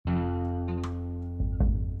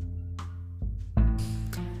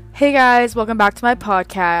Hey guys, welcome back to my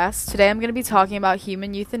podcast. Today I'm going to be talking about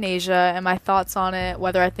human euthanasia and my thoughts on it,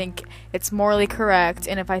 whether I think it's morally correct,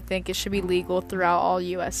 and if I think it should be legal throughout all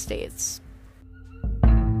US states.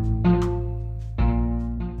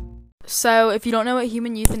 So, if you don't know what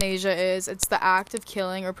human euthanasia is, it's the act of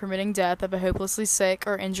killing or permitting death of a hopelessly sick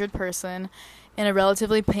or injured person in a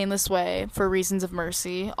relatively painless way for reasons of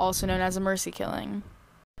mercy, also known as a mercy killing.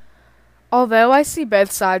 Although I see both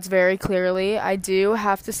sides very clearly, I do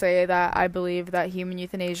have to say that I believe that human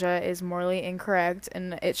euthanasia is morally incorrect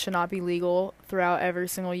and it should not be legal throughout every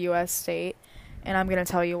single US state, and I'm going to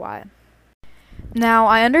tell you why. Now,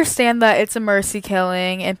 I understand that it's a mercy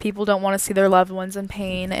killing and people don't want to see their loved ones in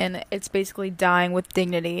pain and it's basically dying with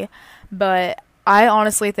dignity, but I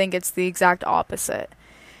honestly think it's the exact opposite,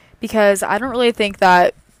 because I don't really think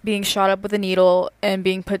that being shot up with a needle and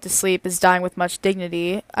being put to sleep is dying with much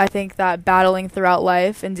dignity. I think that battling throughout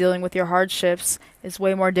life and dealing with your hardships is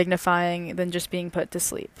way more dignifying than just being put to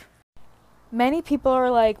sleep. Many people are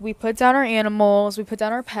like, we put down our animals, we put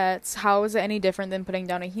down our pets, how is it any different than putting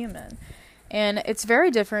down a human? And it's very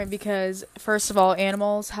different because, first of all,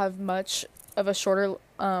 animals have much of a shorter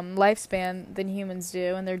lifespan than humans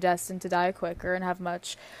do, and they're destined to die quicker and have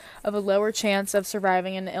much of a lower chance of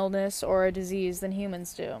surviving an illness or a disease than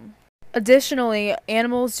humans do. Additionally,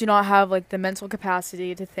 animals do not have the mental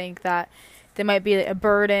capacity to think that they might be a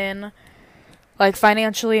burden,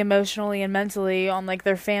 financially, emotionally, and mentally on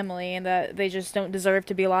their family, and that they just don't deserve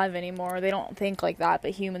to be alive anymore. They don't think like that,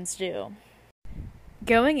 but humans do.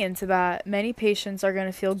 Going into that, many patients are going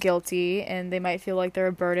to feel guilty, and they might feel like they're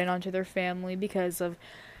a burden onto their family because of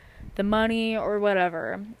the money or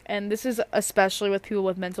whatever. And this is especially with people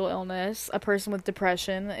with mental illness. A person with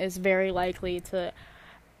depression is very likely to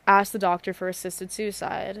ask the doctor for assisted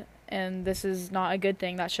suicide, and this is not a good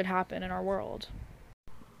thing that should happen in our world.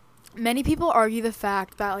 Many people argue the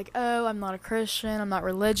fact that, oh, I'm not a Christian, I'm not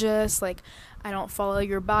religious, I don't follow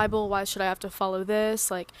your Bible, why should I have to follow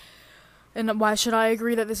this, and why should I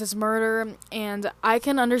agree that this is murder? And I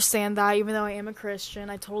can understand that, even though I am a Christian.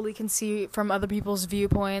 I totally can see from other people's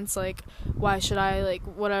viewpoints, why should I,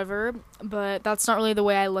 whatever. But that's not really the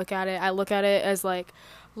way I look at it. I look at it as,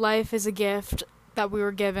 life is a gift that we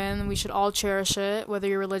were given. We should all cherish it, whether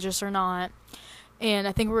you're religious or not. And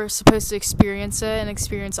I think we're supposed to experience it and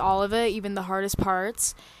experience all of it, even the hardest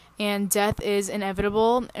parts. And death is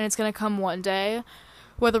inevitable, and it's going to come one day,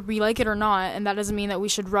 whether we like it or not, and that doesn't mean that we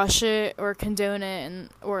should rush it or condone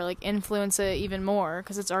it or influence it even more,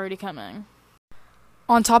 because it's already coming.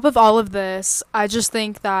 On top of all of this, I just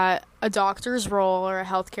think that a doctor's role or a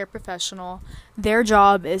healthcare professional, their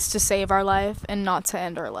job is to save our life and not to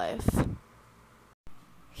end our life.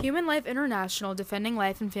 Human Life International, defending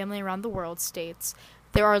life and family around the world, states,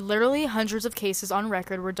 there are literally hundreds of cases on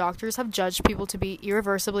record where doctors have judged people to be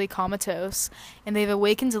irreversibly comatose, and they've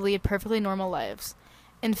awakened to lead perfectly normal lives.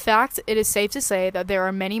 In fact, it is safe to say that there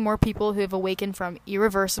are many more people who have awakened from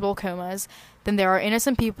irreversible comas than there are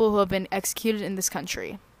innocent people who have been executed in this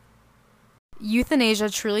country.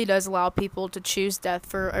 Euthanasia truly does allow people to choose death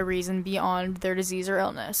for a reason beyond their disease or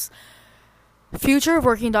illness.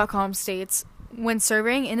 FutureOfWorking.com states, when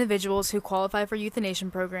surveying individuals who qualify for euthanasia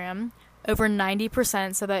program, over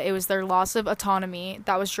 90% said that it was their loss of autonomy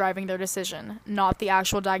that was driving their decision, not the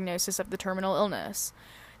actual diagnosis of the terminal illness.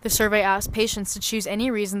 The survey asked patients to choose any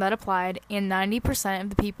reason that applied, and 90% of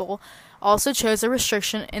the people also chose a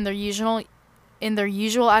restriction in their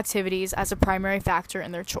usual activities as a primary factor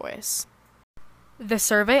in their choice. The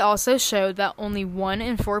survey also showed that only 1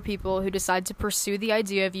 in 4 people who decide to pursue the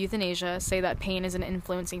idea of euthanasia say that pain is an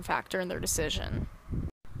influencing factor in their decision.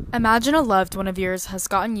 Imagine a loved one of yours has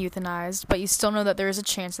gotten euthanized, but you still know that there is a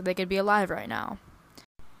chance that they could be alive right now.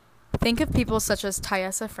 Think of people such as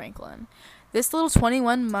Tiessa Franklin. This little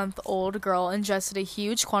 21-month-old girl ingested a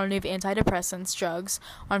huge quantity of antidepressants drugs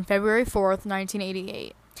on February 4th,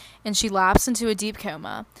 1988, and she lapsed into a deep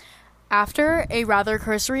coma. After a rather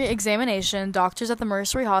cursory examination, doctors at the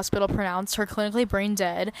Mercy Hospital pronounced her clinically brain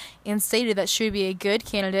dead and stated that she would be a good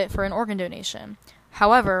candidate for an organ donation.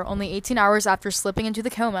 However, only 18 hours after slipping into the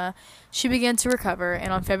coma, she began to recover,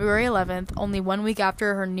 and on February 11th, only 1 week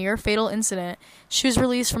after her near-fatal incident, she was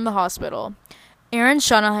released from the hospital. Erin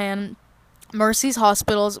Shanahan, Mercy's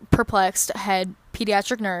Hospital's perplexed head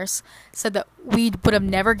pediatric nurse, said that we would have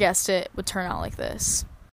never guessed it would turn out like this.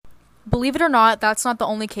 Believe it or not, that's not the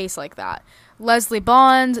only case like that. Leslie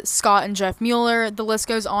Bond, Scott and Jeff Mueller, the list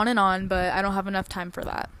goes on, but I don't have enough time for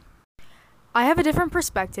that. I have a different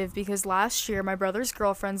perspective because last year my brother's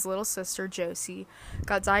girlfriend's little sister, Josie,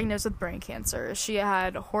 got diagnosed with brain cancer. She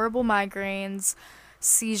had horrible migraines,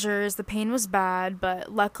 seizures. The pain was bad,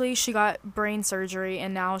 but luckily she got brain surgery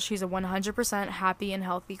and now she's a 100% happy and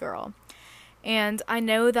healthy girl. And I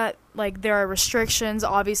know that, like, there are restrictions.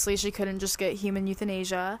 Obviously, she couldn't just get human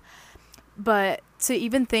euthanasia. But to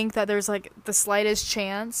even think that there's, like, the slightest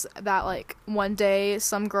chance that, like, one day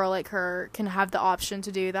some girl like her can have the option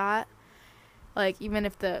to do that, like, even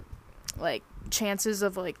if the, like, chances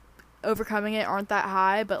of, like, overcoming it aren't that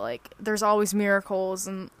high, but, like, there's always miracles,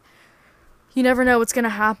 and you never know what's going to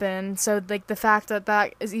happen. So, like, the fact that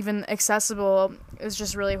that is even accessible is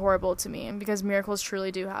just really horrible to me, because miracles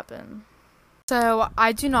truly do happen. So,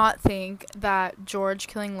 I do not think that George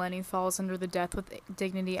killing Lenny falls under the Death with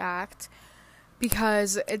Dignity Act,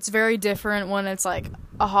 because it's very different when it's, like,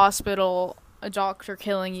 a hospital, a doctor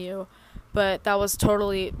killing you, but that was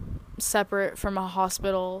totally separate from a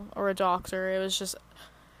hospital or a doctor. It was just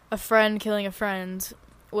a friend killing a friend,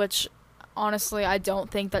 which, honestly, I don't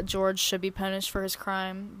think that George should be punished for his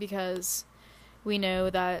crime, because we know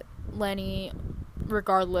that Lenny,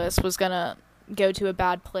 regardless, was gonna go to a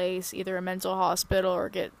bad place, either a mental hospital or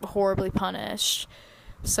get horribly punished.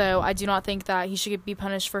 So I do not think that he should be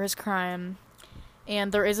punished for his crime.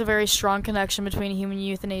 And there is a very strong connection between human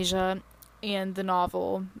euthanasia and the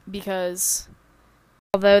novel, because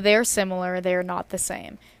although they are similar, they are not the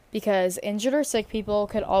same. Because injured or sick people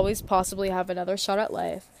could always possibly have another shot at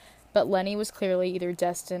life, but Lenny was clearly either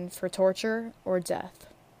destined for torture or death.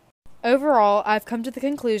 Overall, I've come to the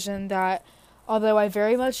conclusion that although I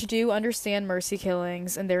very much do understand mercy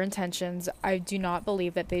killings and their intentions, I do not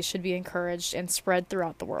believe that they should be encouraged and spread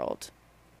throughout the world.